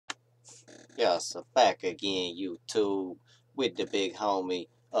Yeah, so back again, YouTube, with the big homie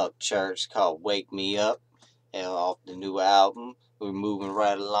Upchurch called Wake Me Up, and off the new album. We're moving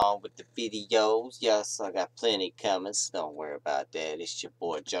right along with the videos. Yes, I got plenty coming, so don't worry about that. It's your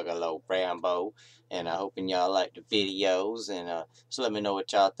boy Juggalo Rambo, and I hoping y'all like the videos. And just let me know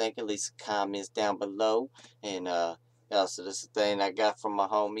what y'all think. Leave some comments down below. And yeah, so this is the thing I got from my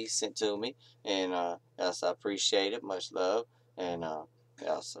homie sent to me, and yes, I appreciate it. Much love, and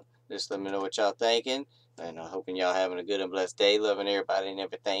yeah, so just let me know what y'all thinking. And I'm hoping y'all having a good and blessed day, loving everybody and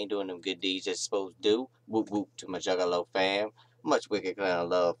everything, doing them good deeds that you're supposed to do. Whoop whoop to my Juggalo fam. Much wicked kind of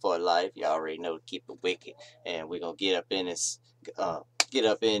love for life. Y'all already know to keep it wicked. And we're gonna get up in this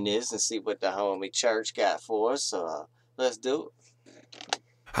and see what the homie church got for us. So let's do it.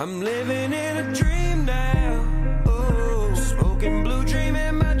 I'm living in a dream now. Oh, smoking blue, dream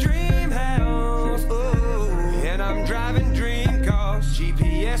in my dream house. Oh, and I'm driving dream cars.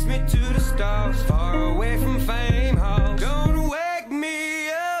 GPS me to the stars, far away from fame halls. Don't wake me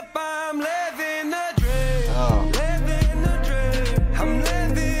up, I'm living the dream. Living the dream, I'm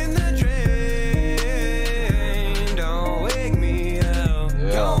living the dream. Don't wake me up,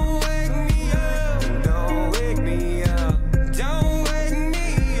 don't wake me up, don't wake me up, don't wake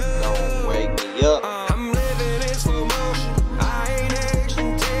me up, don't wake me up. I'm living in slow motion, I ain't aged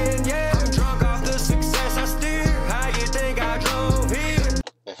 10 yet. I'm drunk off the success I steer. How you think I drove here?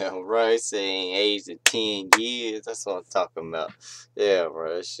 Right, saying aged in 10 years. That's what I'm talking about. Yeah,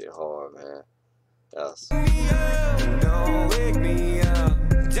 bro, that shit hard, man. Yes. Don't wake me up.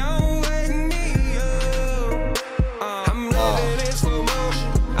 Don't wake me up. I'm living in slow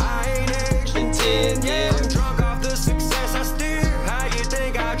motion. I ain't aged in 10 years. I'm drunk off the success I steer. How you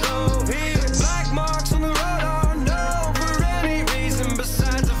think I drove here? Black marks on the road are known for any reason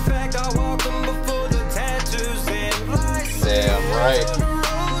besides the fact I walk them before the tattoos and license. Damn right.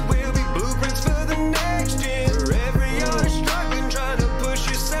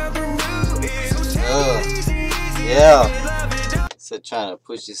 Yeah. Said trying to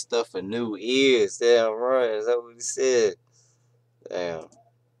push his stuff for new ears. Damn right. Is that what he said? Damn.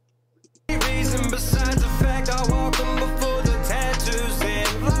 Reason besides the fact I walk them before the tattoos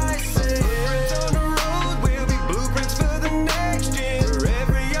and license. Footprints on the road will be blueprints for the next gen. For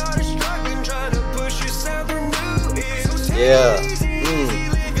every artist struggling, trying to push yourself through new ears. Yeah.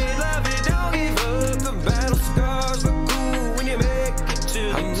 Live it, love it, don't give up. The battle scars look cool when you make it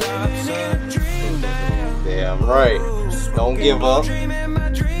to the top. Damn right. Don't give up. Don't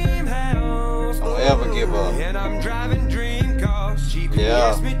ever give up. And I'm driving dream cars. Yeah.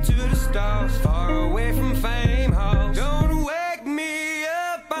 GPS me to the stars, far away from fame halls. Don't wake me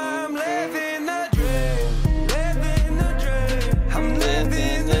up, I'm living the dream. Living the dream. I'm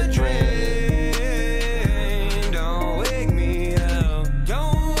living the dream. Don't wake me up.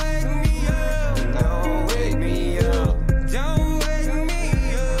 Don't wake me up. Don't wake me up. Don't wake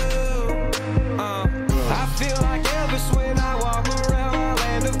me up. I feel like Elvis when I walk around my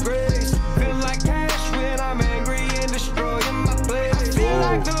land of grace. Feel like Cash when I'm angry and destroying my place. I feel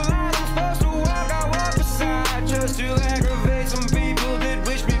like the line I'm supposed to walk, I walk beside just to aggravate some people that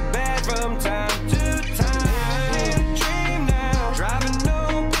wish me bad from time to time. In a dream now, driving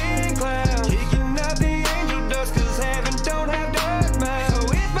no pink cloud, kicking up the angel dust 'cause heaven don't have dark mouth.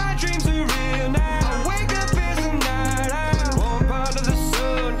 So if my dreams are real now, I wake up as the night out. One part of the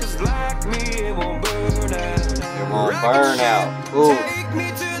sun 'cause like me it won't burn out. Burn out. Ooh. Take me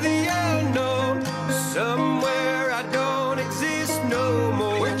to the unknown, somewhere I don't exist no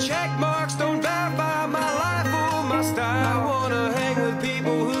more. Where check marks don't verify my life or my style. I wanna hang with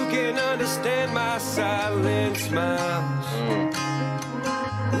people who can understand my silent smiles.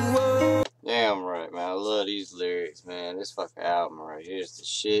 Whoa. Damn right, man. I love these lyrics, man. This fucking album right here is the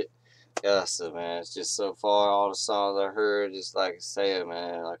shit. Yes, man. It's just so far, all the songs I heard, just like I said,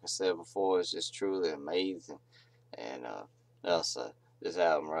 man. Like I said before, it's just truly amazing. And that's this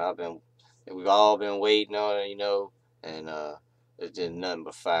album, right? We've all been waiting on it, you know, and it's just nothing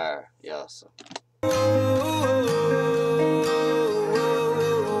but fire, yeah. So.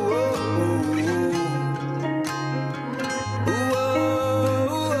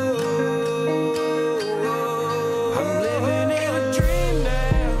 I'm living in a dream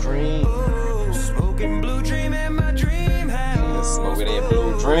now. Dream. Smoking blue, dream in my dream house. Smoking that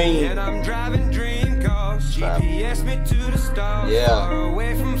blue dream. And I'm driving dream cars. GPS me to the stars. Yeah. Far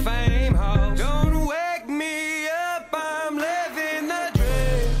away from fame halls. Don't wake me up, I'm living the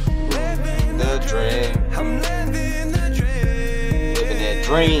dream. Living the dream. I'm living the dream. Living that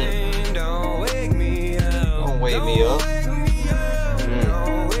dream. Don't wake me up. Don't wake me up.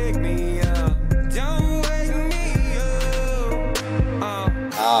 Don't wake me up. Don't wake me up.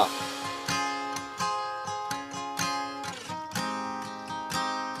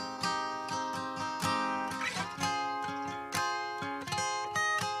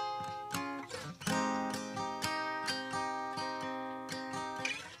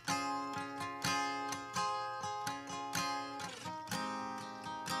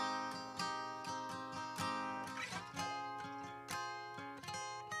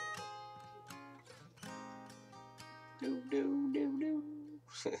 Do do do do.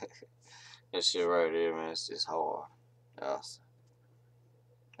 That shit right there, man. It's just hard. Yes.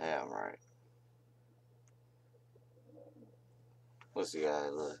 Damn right. What's the guy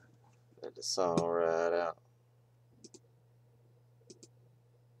look? Let the sun ride out.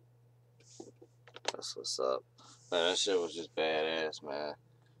 That's what's up. Man, that shit was just badass, man.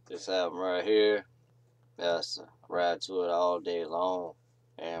 This album right here, yes, I ride to it all day long.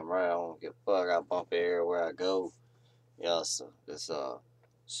 Damn right, I don't give a fuck. I bump it everywhere I go. Yes, it's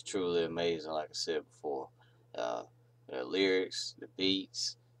truly amazing. Like I said before, uh, the lyrics, the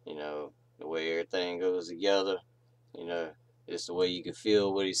beats, you know, the way everything goes together. You know, it's the way you can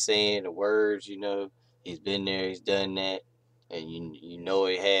feel what he's saying, the words. You know, he's been there, he's done that, and you know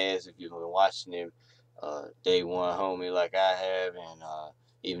he has if you've been watching him. Day one homie like I have, and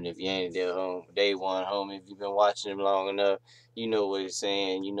even if you ain't day one homie, if you've been watching him long enough, you know what he's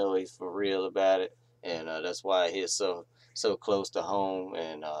saying. You know he's for real about it, and that's why it hits so close to home.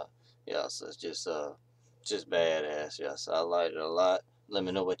 And yeah, so it's just badass. Yes, I like it a lot. Let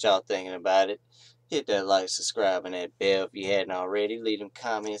me know what y'all thinking about it. Hit that like, subscribe, and that bell if you hadn't already. Leave them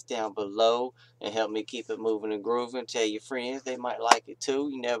comments down below and help me keep it moving and grooving. Tell your friends, they might like it too.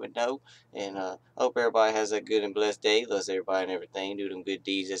 You never know. And hope everybody has a good and blessed day. Loves everybody and everything. Do them good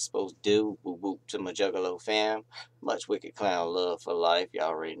deeds that's supposed to do. Whoop whoop to my juggalo fam. Much wicked clown love for life.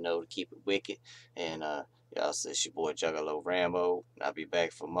 Y'all already know to keep it wicked. And y'all, it's your boy Juggalo Rambo. I'll be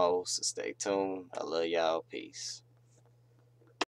back for more, so stay tuned. I love y'all. Peace.